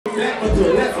Go to the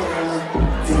left one.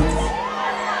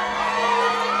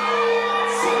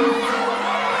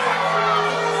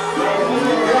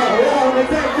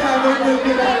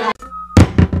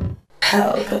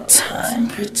 Pelpa time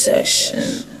protection.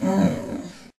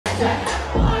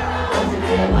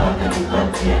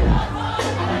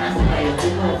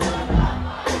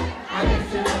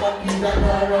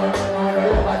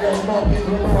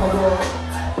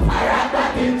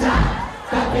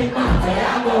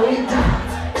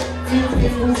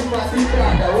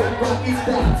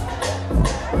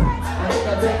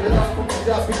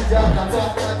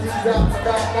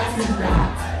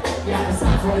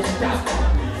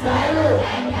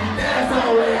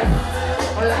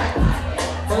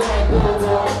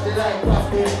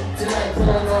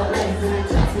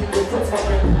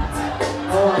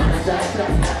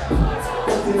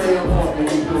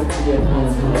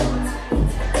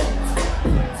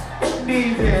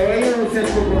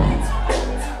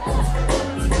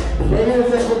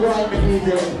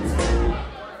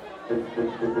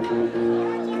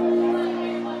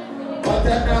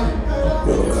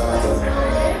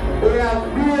 We have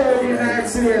really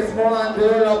nice serious man to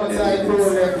roll up inside to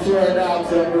them show it out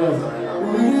some rust.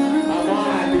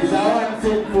 Man, this is one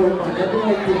simple man, you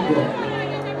don't think that.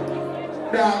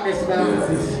 Darkness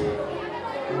balances.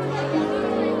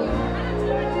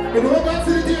 If we go back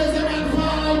to the days of man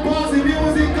fall, pass the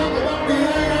music, come back the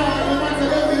line, the man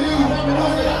said every leave, and we know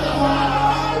that that's a fall.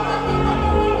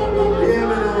 Yeah,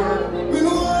 man. We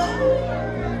know.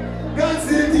 God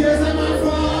see the tears of man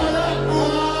fall.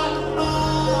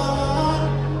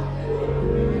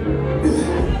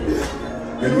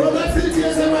 When we got to the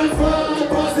tears and man fall,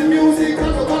 pass the music,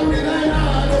 come up on the line.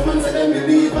 The man said them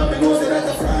believe, and we know that that's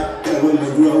a fraud. Girl, when we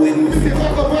grow in, we pick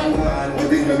up on one. We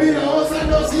think we be in a house and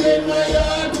don't see in my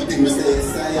yard. We think we stay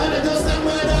inside, and I just stand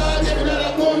my dog. Get me that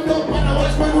I come up, and I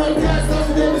watch my one cat stuff.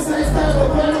 Then we say start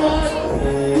up and watch.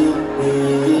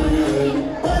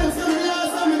 But if somebody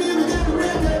else, I'm going to get the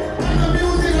break. And the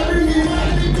music, I bring him out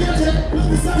of the kitchen. Look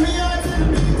at some of y'all, tell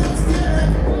me to come scared.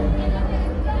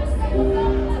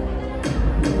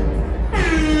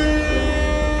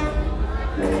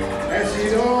 She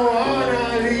don't wanna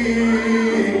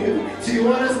leave. She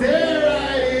wanna stay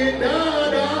right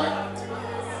down.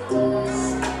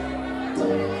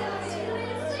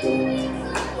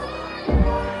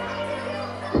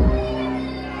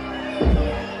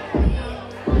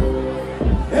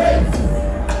 Hey,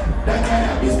 that guy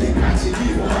that be speaking and she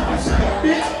leave her. Shut up,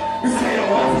 bitch. We say your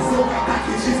wife is so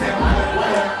cocky. She said,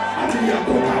 "Why? I think you're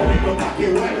going out with no cocky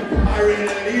one. I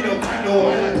really need a kind of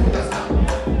oil to the stop."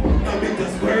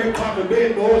 Square pop a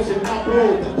big motion, pop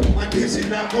out. My kitchen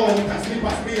not out, I sleep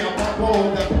as me and pop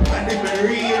out. And if I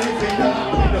really think that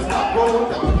I'm gonna stop out,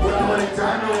 put the money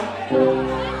turn on.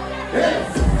 Yes!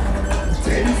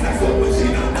 Say this is so she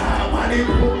don't have money.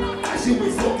 And she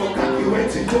was so cocky when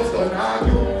she just don't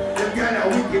argue. Them girl are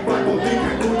wicked, but don't think I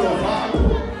do no harm.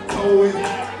 So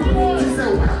she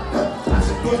said, I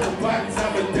should go to parties,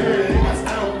 I'm a dirty nigga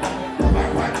stand up. My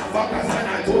partner fuckers and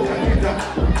I told her get up.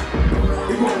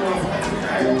 We go to a fight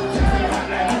tonight. She's a bad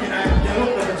like looking at it. You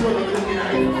look at the show that we're looking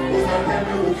at it. Who's our time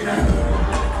we're looking at it?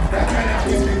 That kind of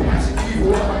music, man, she give you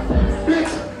up.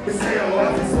 Bitch, we say your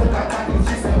wife is so cocky.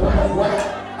 She said, what?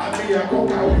 I be a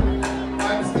coca.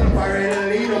 I'm still parallel,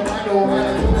 lead up, I know how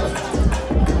to do this.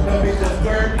 No bitch just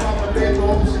burn, pop a big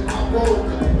old shit, pop out.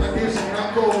 And this shit not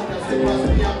go, that's it must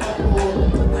be a pop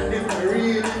out. And if I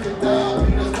really can talk,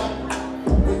 we just stop.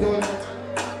 We don't.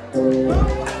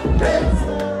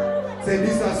 Say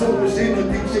this is something she don't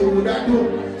think she would have do.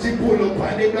 She pull up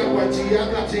on the black one, she a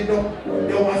clutching up.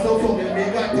 You want so fucking me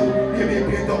got to. Give me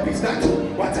paint up his statue.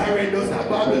 What I read does not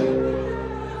babble.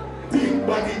 Big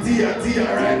body tea,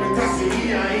 right? Me taxi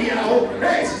here, oh.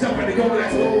 Hey, she's up on the gun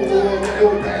like, oh, get the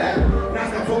old Thailand. That's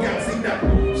the fuck I'm sing that.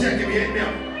 She give me head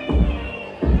now.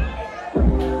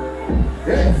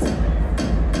 Yes.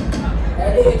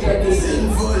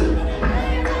 Sinful.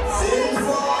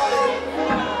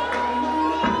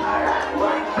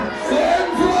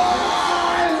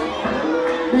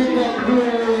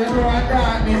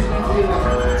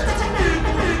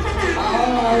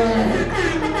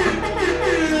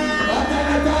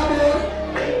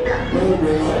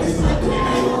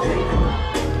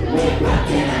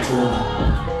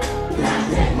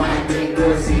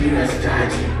 Serious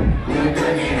charging, you're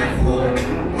turning a fool.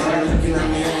 You're looking at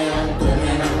me, I'm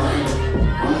turning a mind.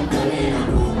 I'm turning a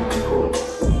fool.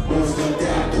 Most of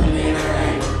them turning a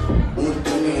right. I'm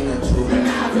turning a true. And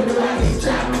now to do this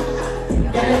job.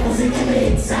 Get a pussy to me,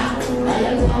 it's out. I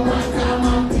know I'm calm,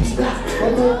 I'm pitch black.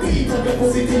 But no people, the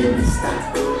pussy to the start.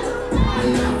 And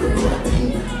now to do a thing.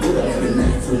 Good every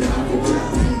night, so now to do a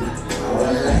thing.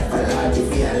 Our life,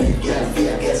 girl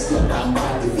fear get stuck and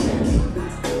bad if you keep.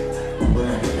 But I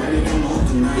didn't come out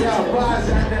tonight. Yeah, boss,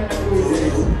 and them do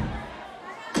it.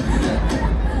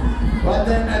 But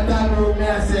then at that room, me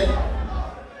I say,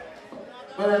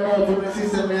 when I know to the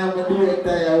system, me have a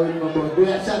director here with me, but do a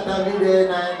shot of video in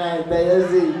night, you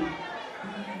see.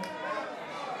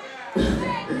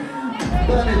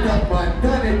 Turn it up, man,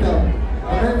 turn it up.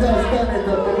 I'm not just turn it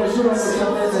up, but show me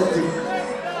some energy.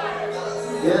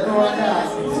 You know what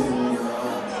that is?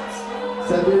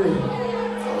 Sabini.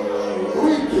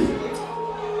 Wicked.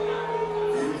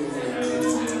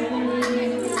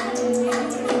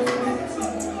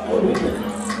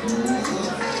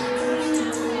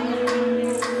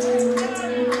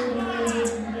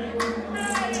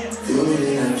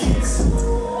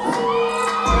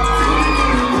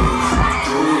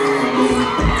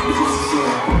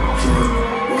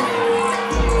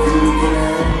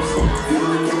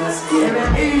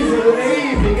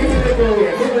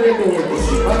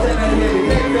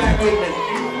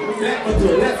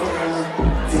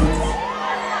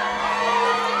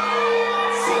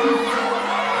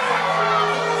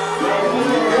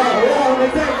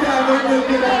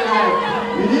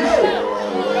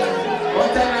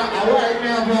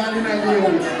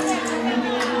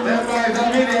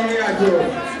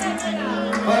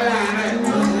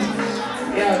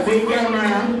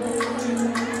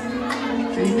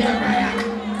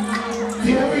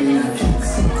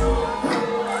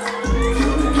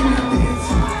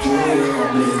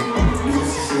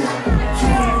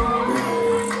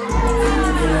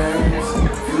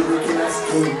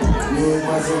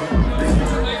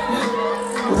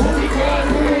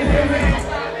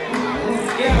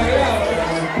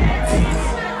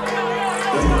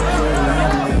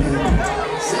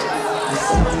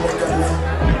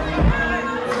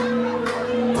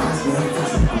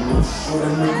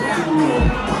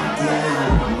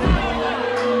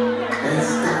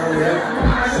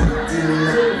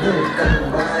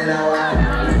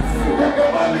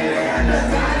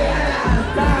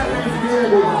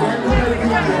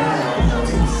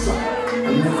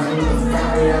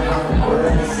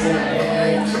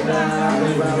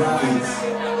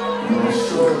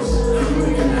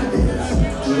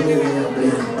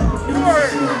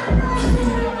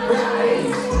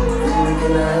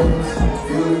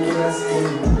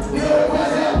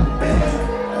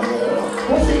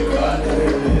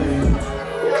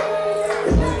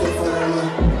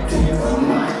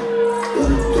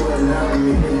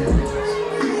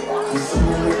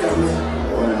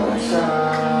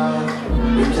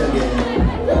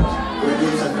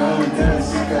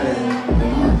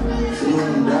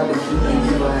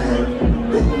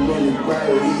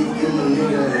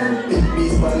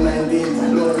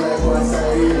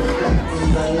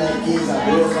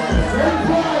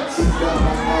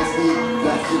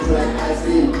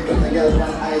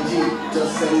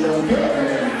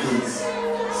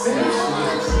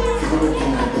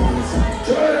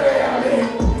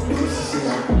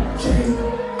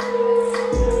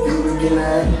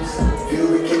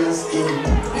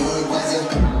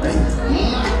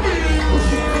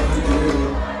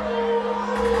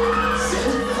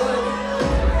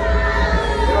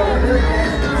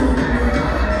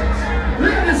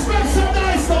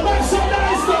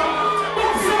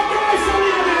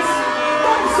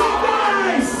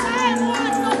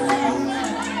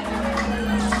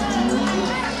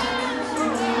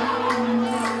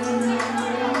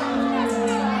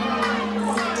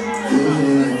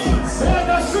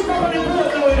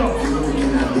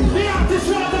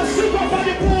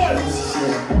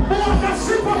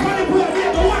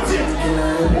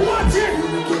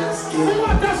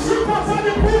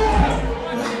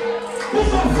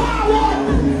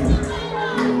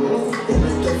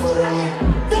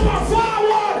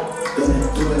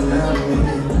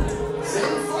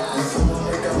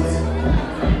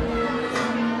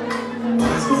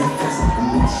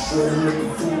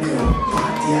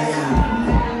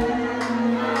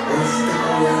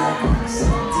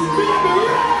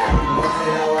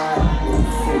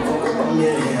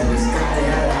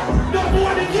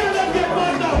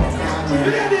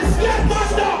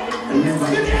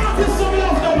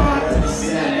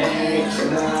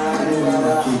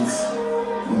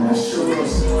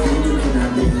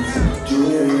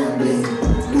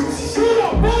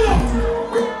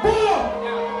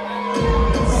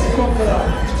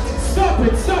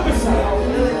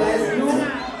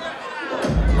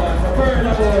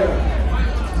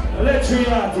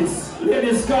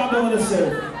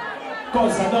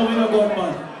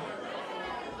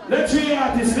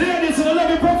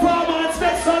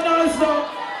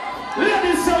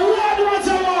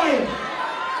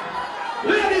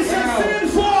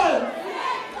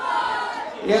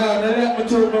 my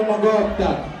children, I'm going to go up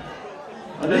that.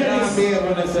 And then I'll be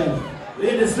able to say.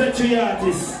 Ladies, let your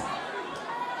artists.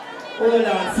 Hold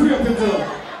on, free up your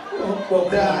girl. Oh,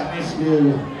 God, Miss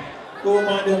Girl. Go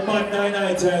on, the man 9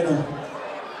 nights right now.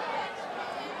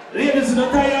 Ladies, you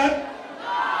not tired?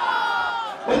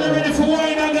 Are you ready for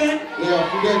wine again? Yeah,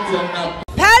 forget your nap.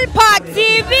 Pelpa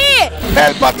TV!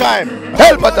 Pelpa time!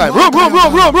 Pelpa time! Room!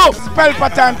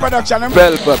 Pelpa time production!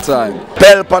 Pelpa time!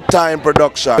 Pelpa time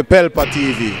production! Pelpa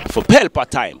TV! For Pelpa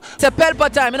time! It's a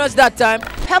Pelpa time, you know it's that time.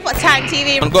 Pelpa time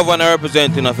TV. I'm governor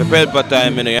representing of Pelpa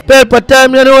time, you know. Pelpa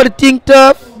time, you know what I think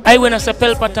tough? I when I say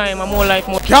Pelpa time, I'm more like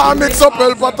more. Can't mix up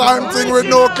Pelpa time thing with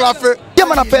no coffee. Yeah,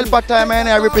 man, a Pelpa time, and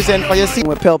I represent for you. See,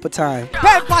 we're Pelpa time.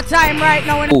 Pelpa time right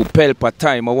now. Oh, Pelpa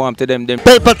time, I want to them.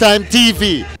 Pelpa time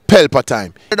TV. Pelpa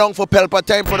time. Down for Pelpa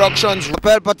time productions.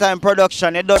 Pelpa time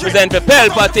production. It does Present for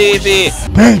Pelpa TV.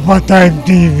 Pelpa time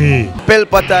TV.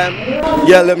 Pelpa time.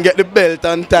 Yeah, let them get the belt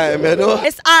on time, you know.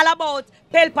 It's all about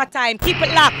Pelpa time. Keep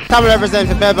it locked. Come represent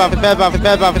for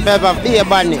Pelpa, be a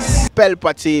badness.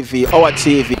 Pelpa TV, our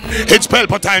TV. It's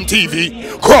Pelpa time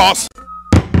TV. Cross.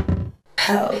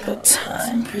 Pelpa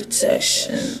time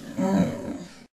protection.